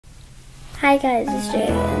Hi guys, it's Jay,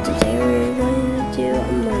 and today we're going to do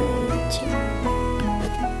a morning routine.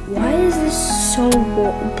 Why is this so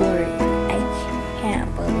blurry? I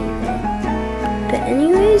can't believe it. But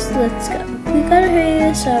anyways, let's go. We gotta hurry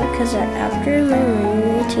this up because after my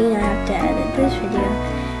morning routine, I have to edit this video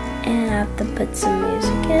and I have to put some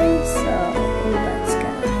music in, so let's go.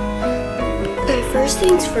 Okay, first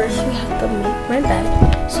things first, we have to make my bed.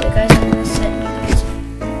 So guys, I'm gonna set you guys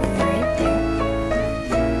right there.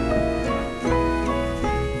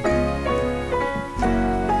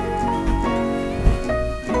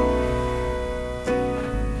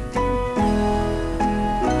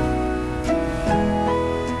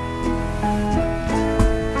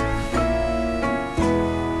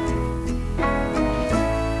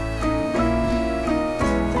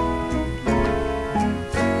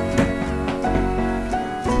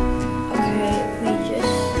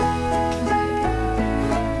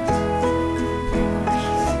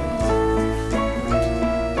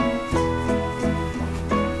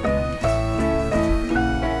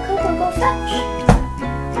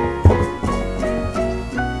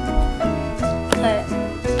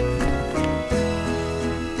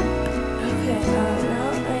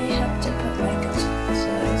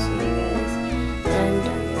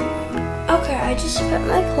 Okay, I just put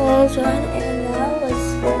my clothes on and now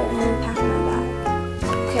let's go and pack my bag.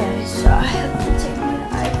 Okay, so I have to take my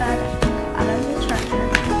iPad out of the charger.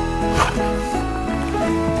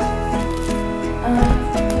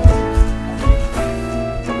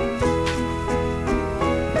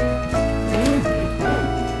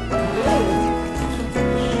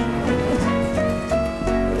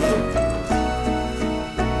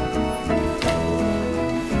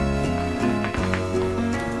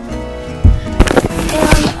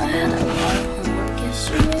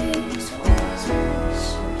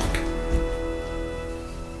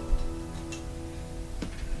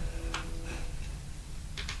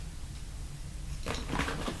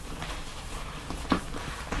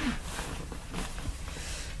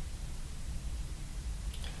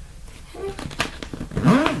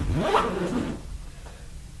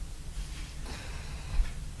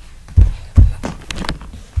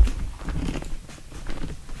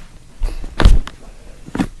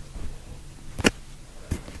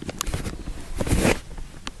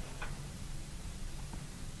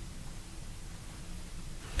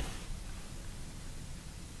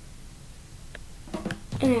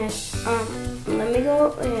 Anyways, let me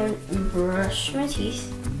go and brush my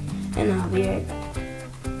teeth, and I'll be right back.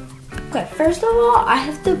 Okay, first of all, I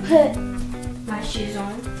have to put my shoes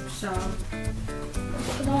on, so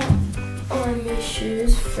let's put on my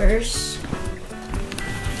shoes first,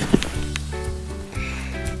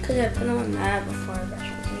 because I put on that before I brush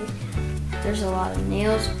my teeth. There's a lot of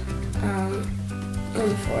nails on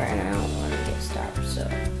the floor, and I don't want to get stopped, so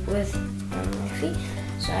with my feet.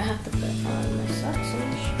 So I have to put on my socks and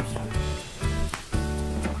my shoes on.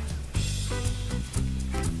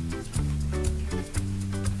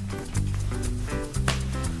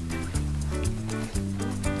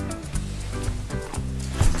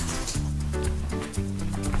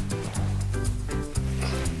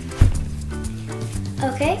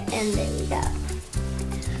 Okay, and there we go.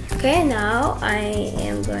 Okay, now I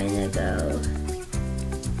am going to go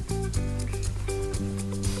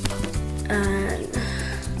and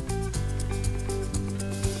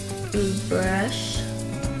brush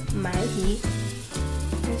my teeth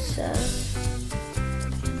and stuff.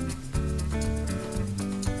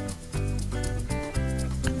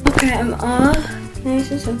 Okay, I'm all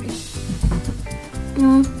nice and soaking.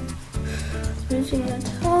 Using a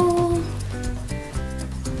towel.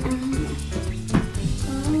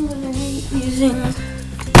 I'm gonna be using.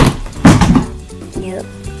 Yep,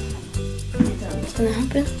 that's gonna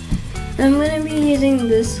happen. I'm gonna be using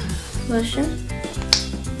this lotion.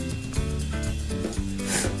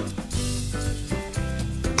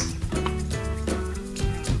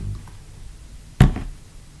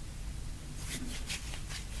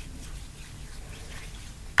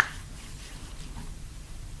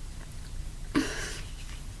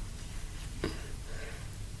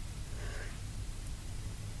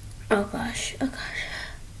 Oh gosh, oh gosh.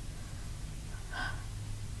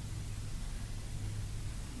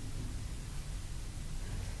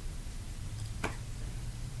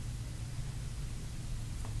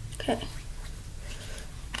 Okay.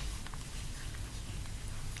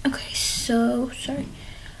 Okay, so sorry.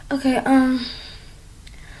 Okay, I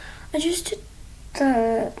just did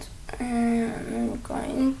that and I'm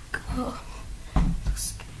going to go.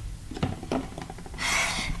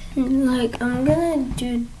 Like, I'm gonna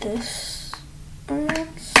do this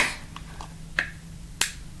next.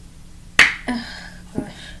 Gosh.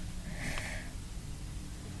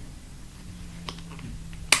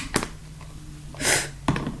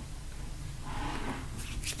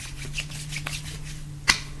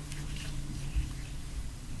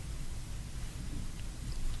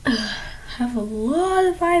 have a lot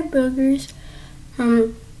of eye boogers.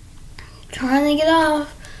 I'm trying to get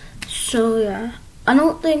off. So yeah, I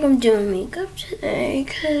don't think I'm doing makeup today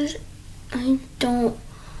because I don't want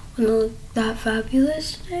to look that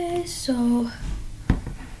fabulous today. So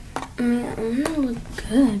I mean, I'm gonna look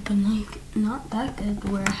good, but like not that good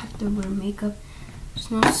where I have to wear makeup. There's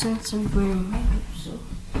no sense in wearing makeup, so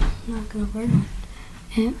I'm not gonna wear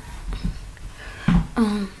it.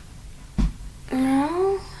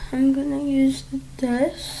 Now I'm gonna use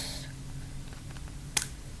this.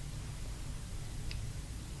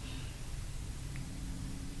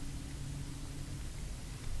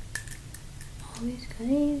 Always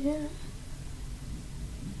gotta use it.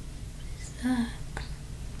 What is that?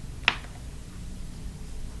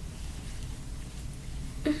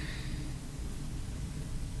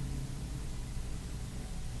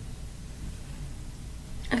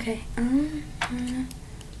 Okay,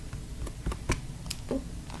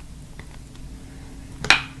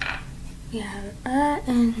 we have that,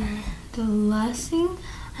 and the last thing,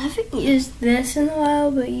 I haven't used this in a while,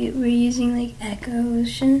 but we're using like Echo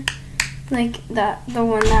Ocean, like that, the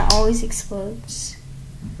one that always explodes.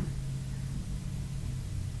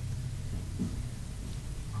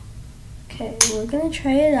 Okay, we're gonna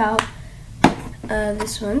try it out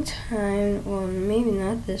this one time. Well, maybe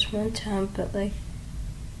not this one time, but like,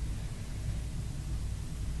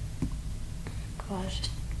 gosh,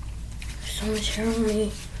 there's so much hair on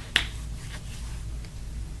me.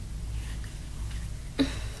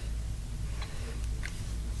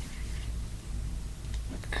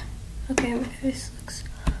 Okay, my face looks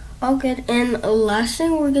all good. And the last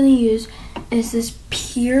thing we're gonna use is this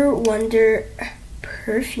Pure Wonder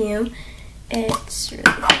perfume. It's really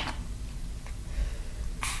good.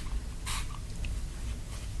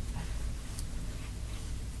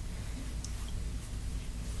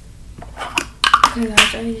 Okay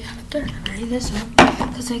guys, I have to hurry this up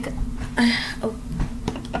because like I have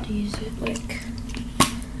to use it like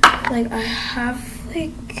I have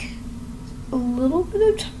like a little bit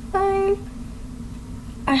of time.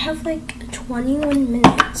 I have like 21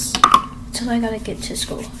 minutes till I gotta get to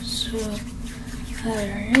school, so I gotta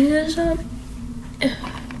hurry this up.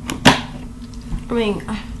 I mean,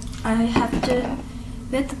 I have to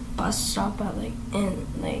be at the bus stop at like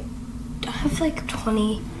I have like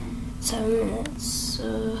 27 minutes,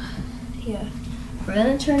 so yeah. We're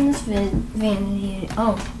gonna turn this vanity.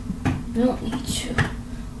 Oh, we don't need to.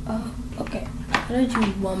 Oh, okay. I gotta do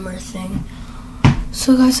one more thing.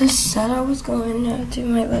 So guys, I said I was going to do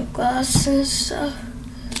my lip gloss and stuff.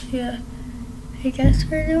 Yeah, I guess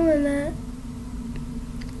we're doing that.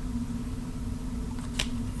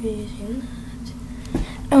 We're using that.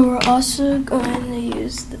 And we're also going to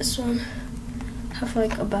use this one. Have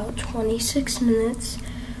like about 26 minutes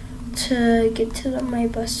to get to my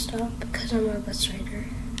bus stop because I'm a bus rider.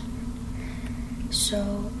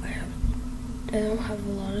 So I don't have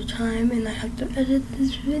a lot of time and I have to edit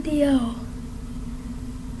this video.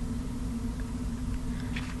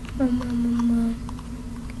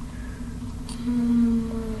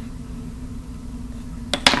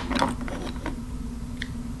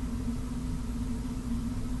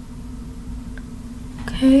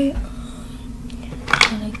 Okay,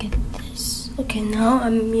 gotta get this. Okay, now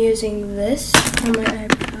I'm using this for my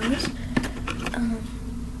eyebrows.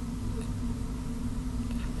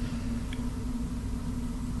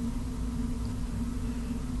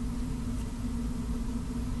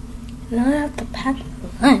 Now I have to pack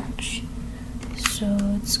lunch, so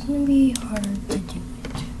it's gonna be hard to do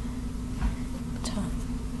it.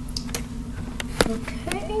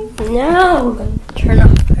 Okay, now we're gonna turn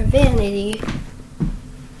off our vanity.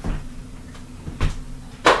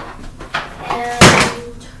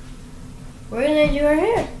 And we're gonna do our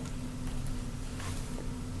hair.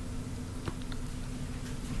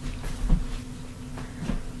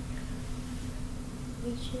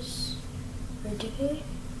 Which is ridiculous.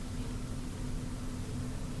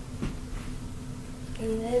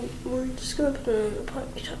 And then we're just gonna put it in a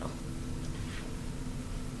ponytail.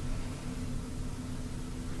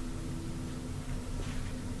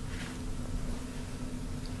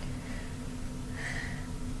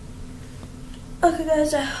 Okay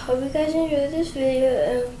guys, I hope you guys enjoyed this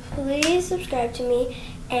video and please subscribe to me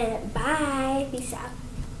and bye. Peace out.